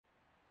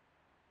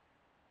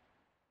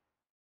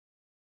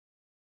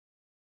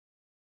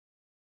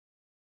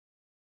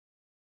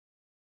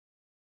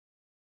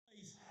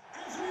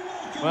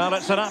Well,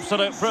 it's an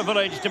absolute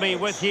privilege to be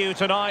with you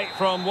tonight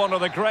from one of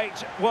the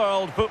great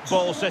world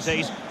football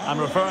cities. I'm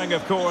referring,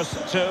 of course,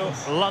 to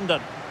London.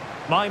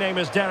 My name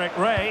is Derek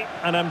Ray,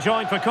 and I'm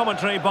joined for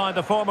commentary by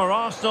the former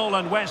Arsenal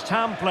and West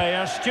Ham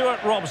player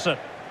Stuart Robson.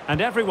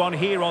 And everyone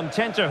here on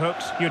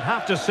tenterhooks, you'd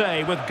have to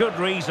say, with good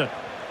reason.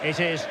 It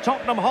is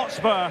Tottenham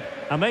Hotspur,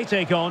 and they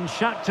take on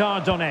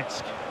Shakhtar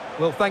Donetsk.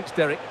 Well, thanks,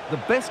 Derek. The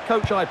best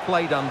coach I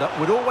played under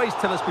would always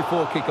tell us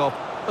before kick-off,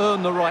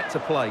 earn the right to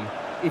play.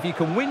 If you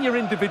can win your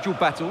individual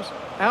battles,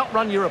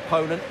 outrun your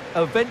opponent,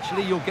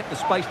 eventually you'll get the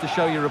space to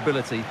show your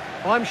ability.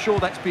 I'm sure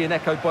that's being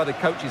echoed by the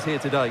coaches here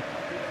today.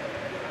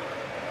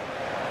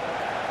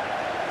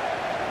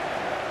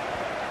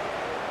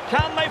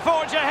 Can they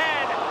forge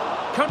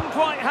ahead? Couldn't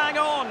quite hang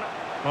on.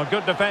 Well,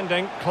 good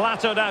defending,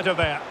 clattered out of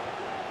there.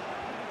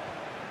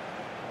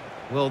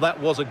 Well, that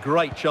was a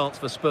great chance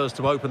for Spurs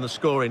to open the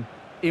scoring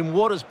in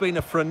what has been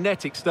a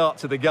frenetic start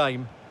to the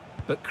game.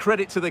 But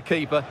credit to the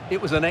keeper,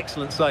 it was an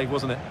excellent save,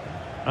 wasn't it?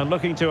 And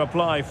looking to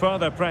apply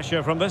further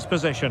pressure from this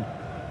position.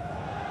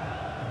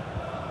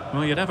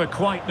 Well, you never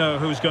quite know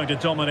who's going to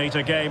dominate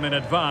a game in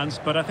advance,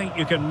 but I think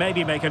you can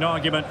maybe make an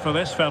argument for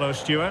this fellow,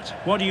 Stuart.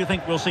 What do you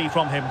think we'll see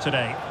from him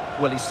today?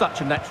 Well, he's such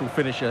a natural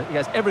finisher. He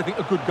has everything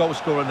a good goal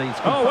scorer needs.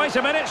 Oh, wait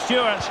a minute,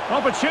 Stuart.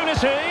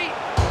 Opportunity.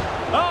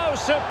 Oh,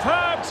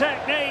 superb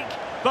technique,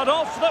 but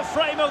off the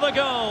frame of the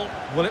goal.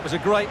 Well, it was a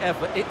great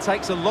effort. It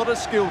takes a lot of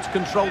skill to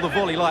control the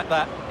volley like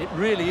that. It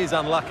really is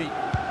unlucky.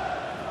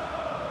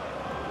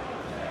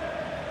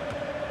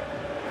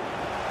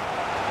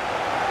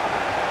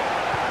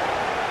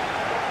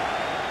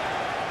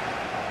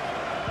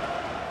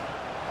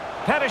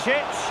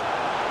 Perisic.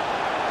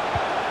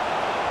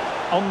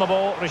 On the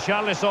ball,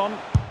 Richarlison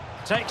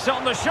takes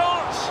on the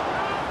shot.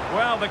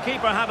 Well, the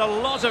keeper had a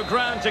lot of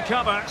ground to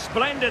cover.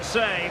 Splendid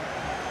save.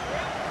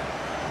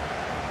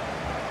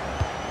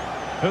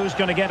 Who's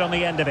going to get on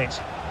the end of it?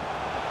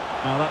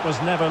 Well, that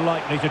was never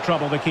likely to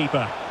trouble the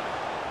keeper.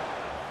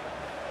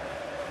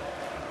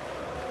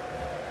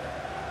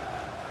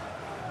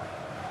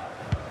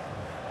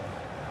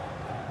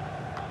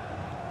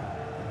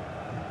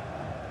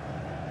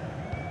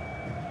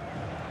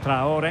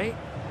 Traore.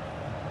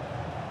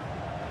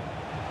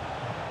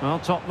 Well,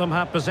 Tottenham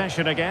have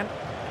possession again.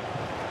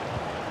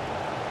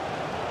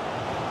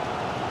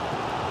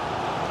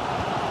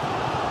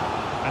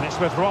 And it's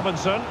with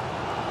Robinson.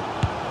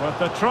 With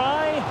the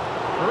try.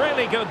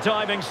 Really good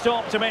diving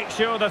stop to make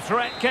sure the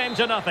threat came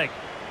to nothing.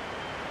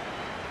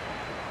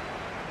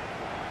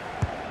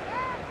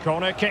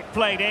 Corner kick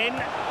played in.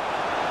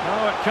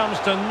 Oh, it comes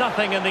to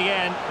nothing in the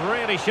end.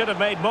 Really should have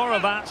made more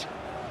of that.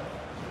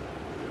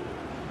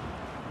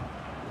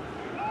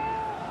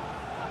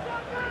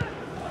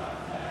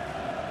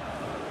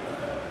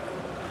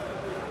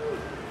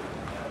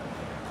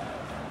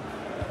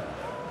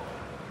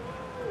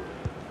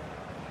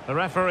 The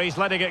referee's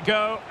letting it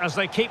go as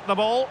they keep the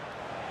ball.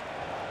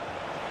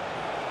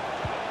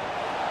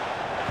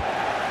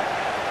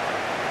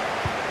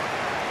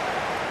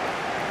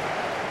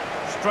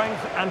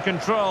 Strength and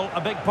control,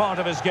 a big part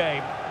of his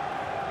game.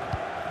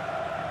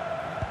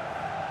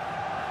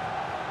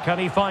 Can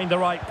he find the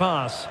right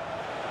pass?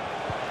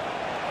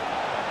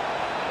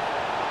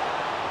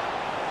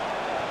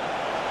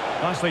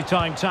 Nicely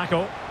timed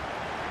tackle.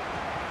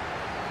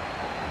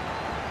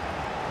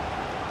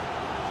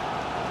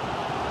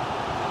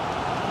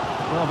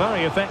 Well,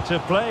 very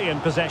effective play in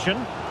possession.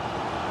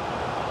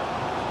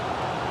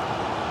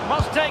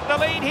 Must take the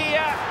lead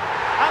here.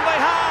 And they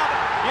have.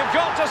 You've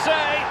got to say,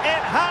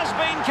 it has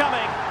been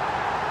coming.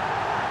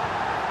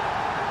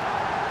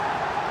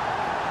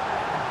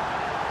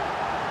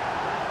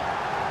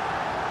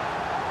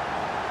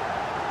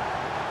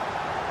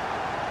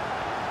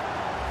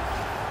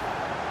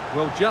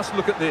 Well, just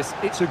look at this.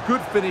 It's a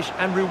good finish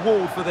and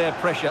reward for their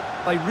pressure.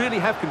 They really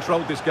have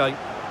controlled this game.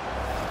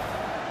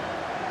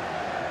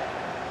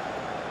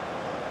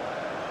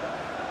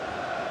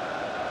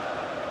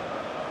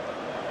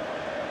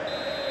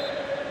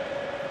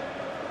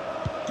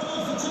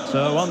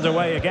 So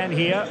underway again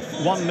here,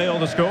 1-0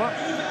 the score.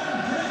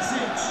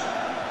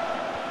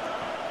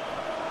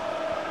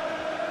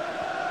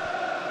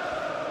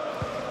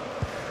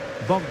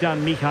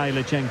 Bogdan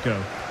Mikhailichenko.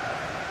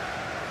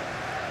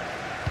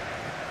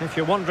 If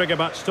you're wondering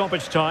about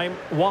stoppage time,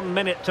 1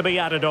 minute to be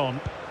added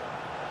on.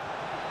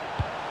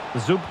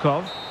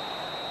 Zubkov.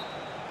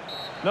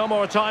 No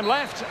more time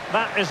left.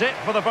 That is it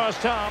for the first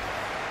half.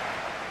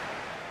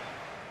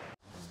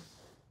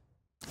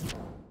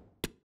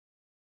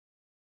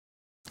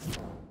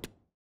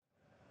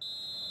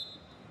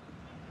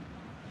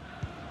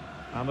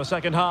 And the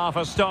second half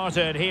has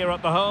started here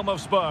at the home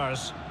of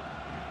Spurs.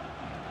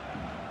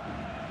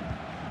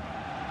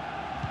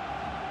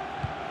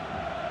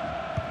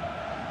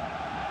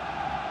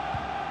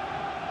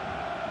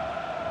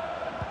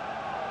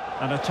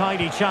 And a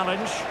tidy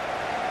challenge.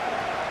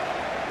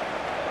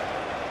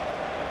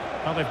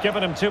 Well, they've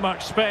given him too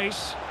much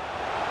space.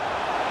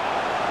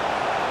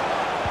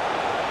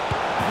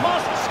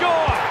 Must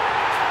score!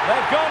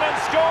 They've gone and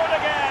scored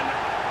again.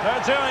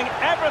 They're doing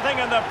everything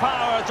in their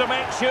power to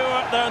make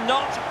sure they're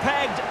not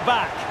pegged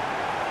back.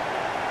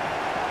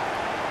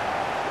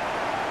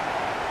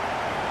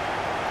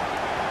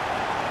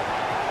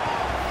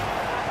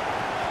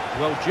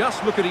 Well,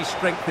 just look at his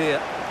strength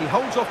here. He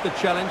holds off the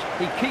challenge,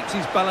 he keeps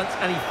his balance,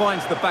 and he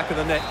finds the back of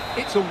the net.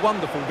 It's a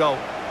wonderful goal.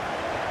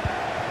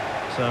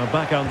 So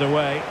back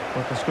underway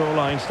with the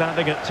scoreline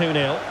standing at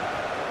 2-0.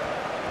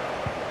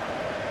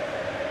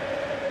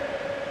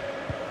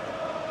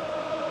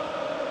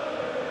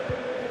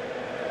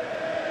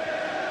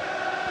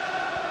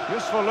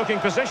 Useful looking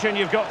position,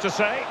 you've got to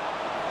say.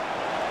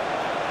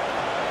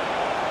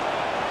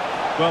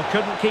 Well,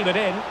 couldn't keep it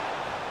in.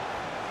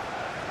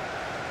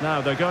 Now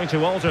they're going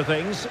to alter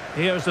things.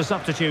 Here's the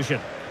substitution.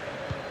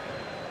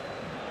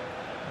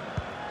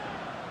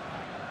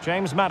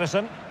 James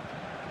Maddison.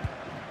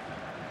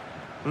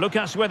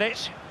 Lucas with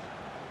it.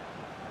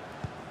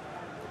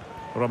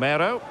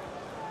 Romero.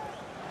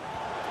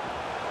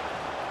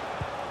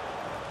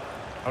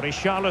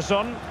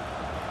 Richarlison.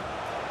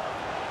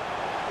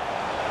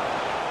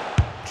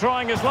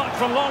 Trying his luck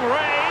from long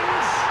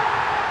range.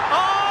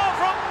 Oh,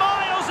 from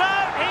miles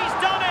out, he's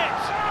done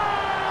it!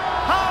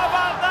 How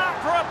about that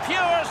for a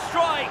pure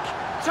strike?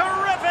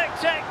 Terrific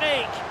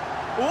technique.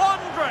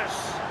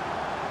 Wondrous.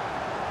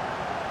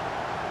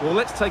 Well,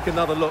 let's take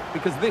another look,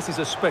 because this is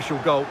a special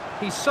goal.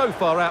 He's so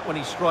far out when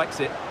he strikes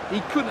it.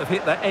 He couldn't have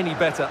hit that any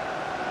better.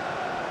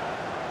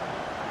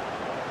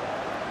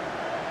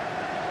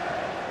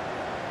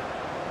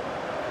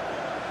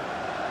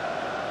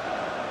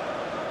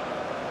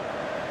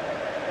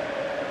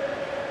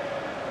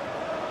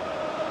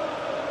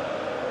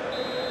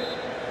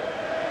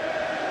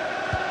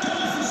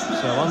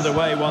 So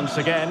underway once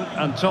again,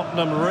 and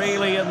Tottenham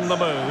really in the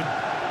mood.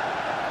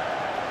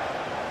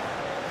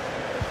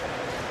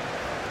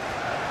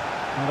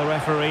 And the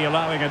referee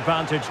allowing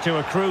advantage to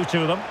accrue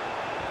to them.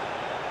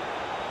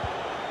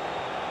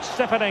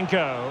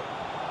 Stepanenko.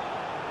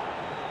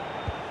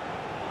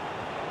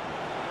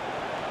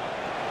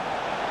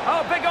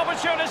 Oh, big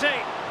opportunity!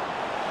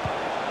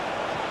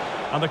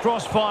 And the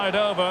cross fired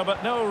over,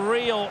 but no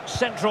real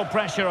central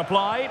pressure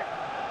applied.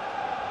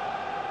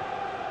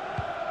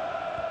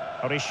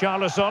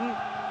 Richarlison.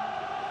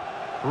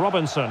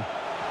 Robinson.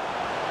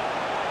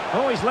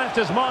 Oh, he's left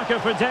his marker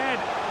for dead.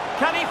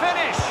 Can he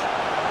finish?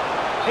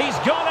 He's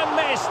gone and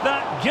missed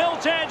that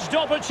gilt-edged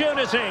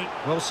opportunity.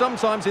 Well,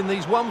 sometimes in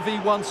these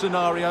 1v1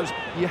 scenarios,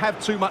 you have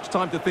too much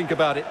time to think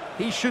about it.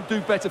 He should do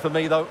better for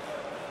me, though.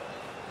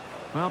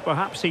 Well,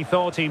 perhaps he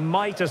thought he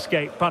might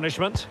escape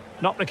punishment.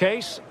 Not the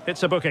case.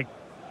 It's a booking.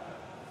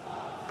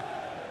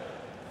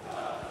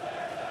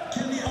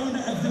 Can the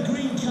owner of the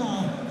green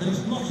car that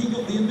is blocking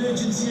up the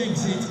emergency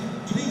exit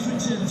please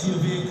return to your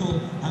vehicle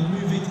and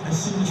move it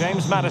as soon as possible?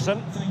 James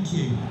Maddison. Thank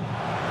you.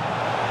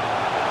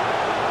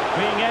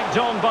 Being egged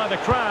on by the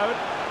crowd.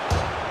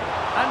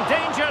 And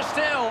danger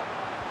still.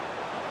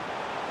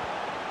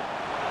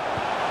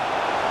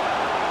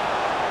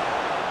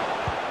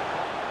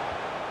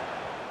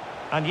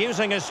 And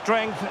using his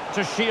strength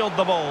to shield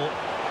the ball.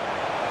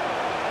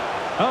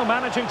 Oh,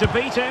 managing to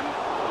beat him.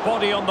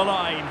 Body on the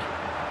line.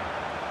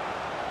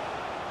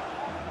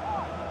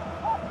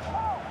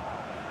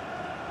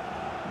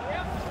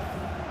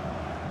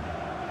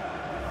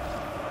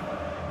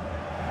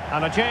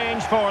 And a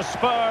change for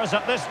Spurs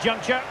at this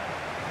juncture.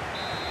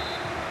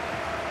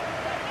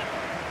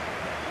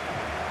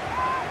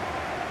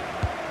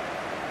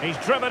 He's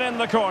driven in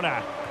the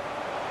corner.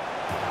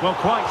 Well,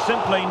 quite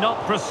simply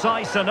not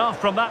precise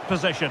enough from that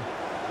position.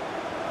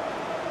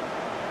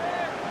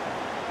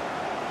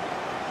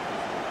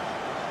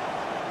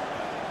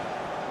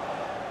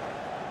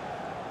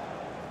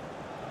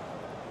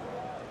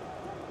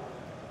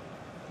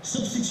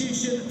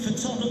 Substitution for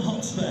Tottenham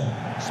Hotspur.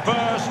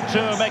 Spurs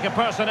to make a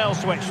personnel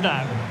switch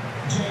now.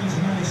 James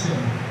Maddison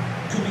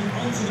coming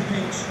onto the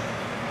pitch.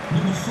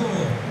 Number 4,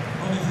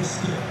 Oliver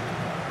Skip.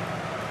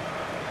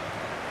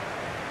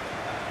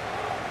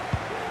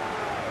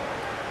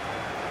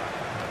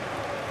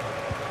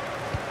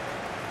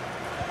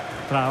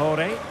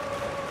 Traore.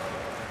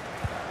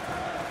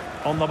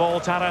 On the ball,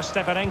 Taras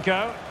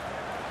Stepanenko.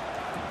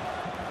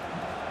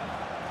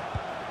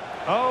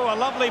 Oh, a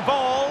lovely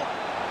ball.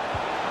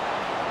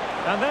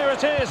 And there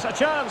it is, a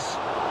chance.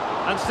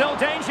 And still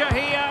danger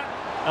here.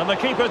 And the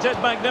keeper did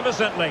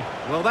magnificently.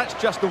 Well, that's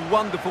just a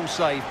wonderful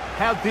save.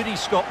 How did he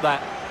stop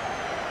that?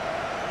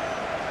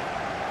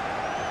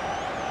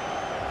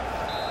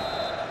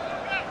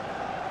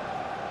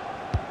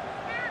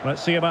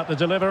 Let's see about the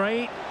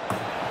delivery.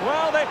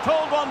 Well, they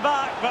pulled one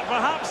back, but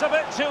perhaps a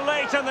bit too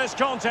late in this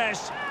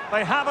contest.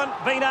 They haven't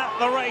been at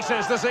the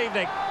races this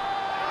evening.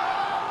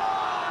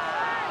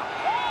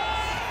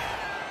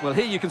 Well,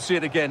 here you can see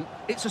it again.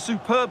 It's a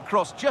superb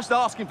cross, just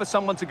asking for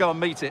someone to go and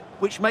meet it,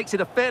 which makes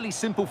it a fairly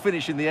simple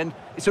finish in the end.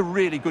 It's a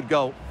really good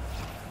goal.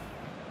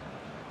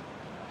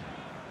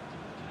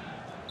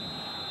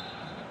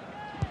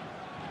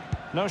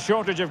 No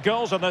shortage of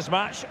goals in this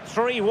match.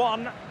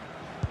 3-1.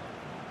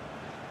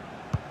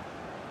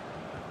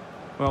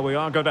 Well, we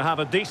are going to have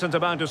a decent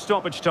amount of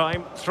stoppage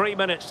time, 3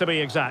 minutes to be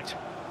exact.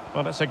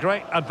 Well, it's a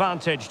great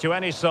advantage to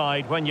any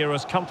side when you're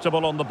as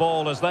comfortable on the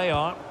ball as they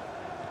are.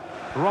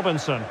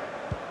 Robinson.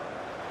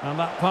 And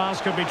that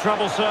pass could be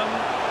troublesome.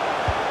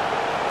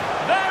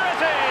 There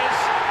it is!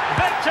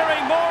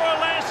 Victory more or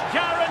less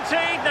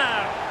guaranteed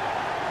now.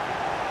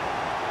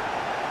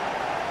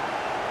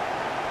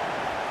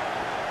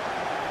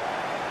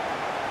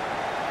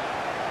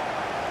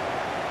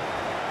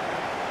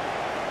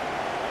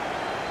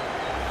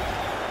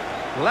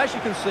 Well, as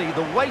you can see,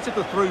 the weight of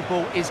the through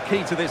ball is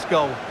key to this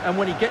goal. And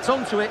when he gets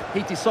onto it,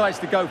 he decides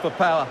to go for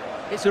power.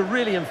 It's a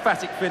really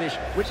emphatic finish,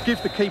 which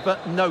gives the keeper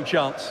no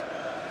chance.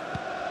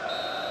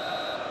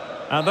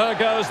 And there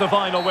goes the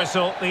final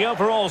whistle. The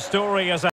overall story is